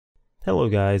Hello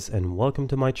guys, and welcome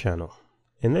to my channel.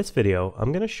 In this video,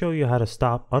 I'm going to show you how to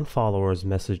stop unfollowers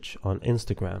message on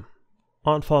Instagram.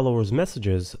 Unfollowers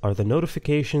messages are the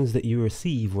notifications that you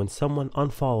receive when someone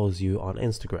unfollows you on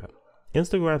Instagram.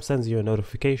 Instagram sends you a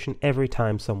notification every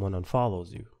time someone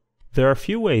unfollows you. There are a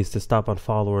few ways to stop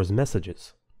unfollowers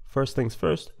messages. First things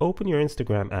first, open your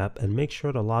Instagram app and make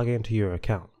sure to log into your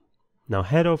account. Now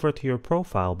head over to your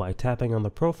profile by tapping on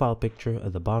the profile picture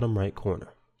at the bottom right corner.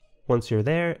 Once you're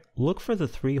there, look for the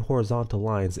three horizontal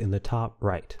lines in the top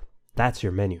right. That's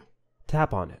your menu.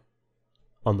 Tap on it.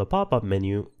 On the pop-up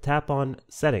menu, tap on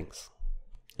Settings.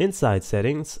 Inside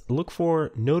Settings, look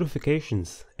for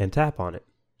Notifications and tap on it.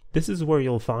 This is where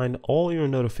you'll find all your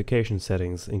notification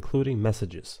settings, including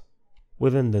messages.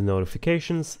 Within the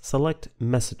notifications, select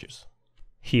Messages.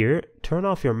 Here, turn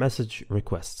off your message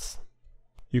requests.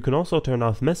 You can also turn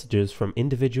off messages from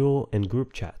individual and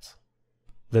group chats.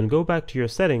 Then go back to your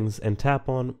settings and tap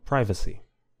on Privacy.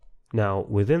 Now,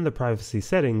 within the privacy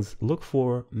settings, look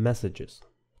for Messages.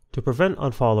 To prevent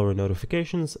unfollower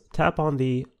notifications, tap on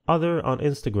the Other on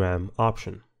Instagram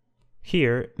option.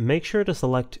 Here, make sure to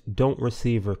select Don't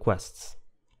Receive Requests.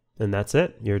 And that's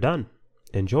it, you're done.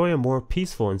 Enjoy a more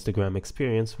peaceful Instagram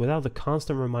experience without the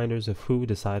constant reminders of who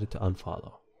decided to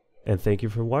unfollow. And thank you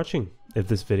for watching. If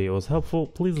this video was helpful,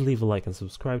 please leave a like and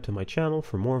subscribe to my channel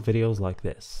for more videos like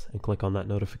this, and click on that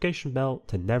notification bell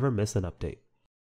to never miss an update.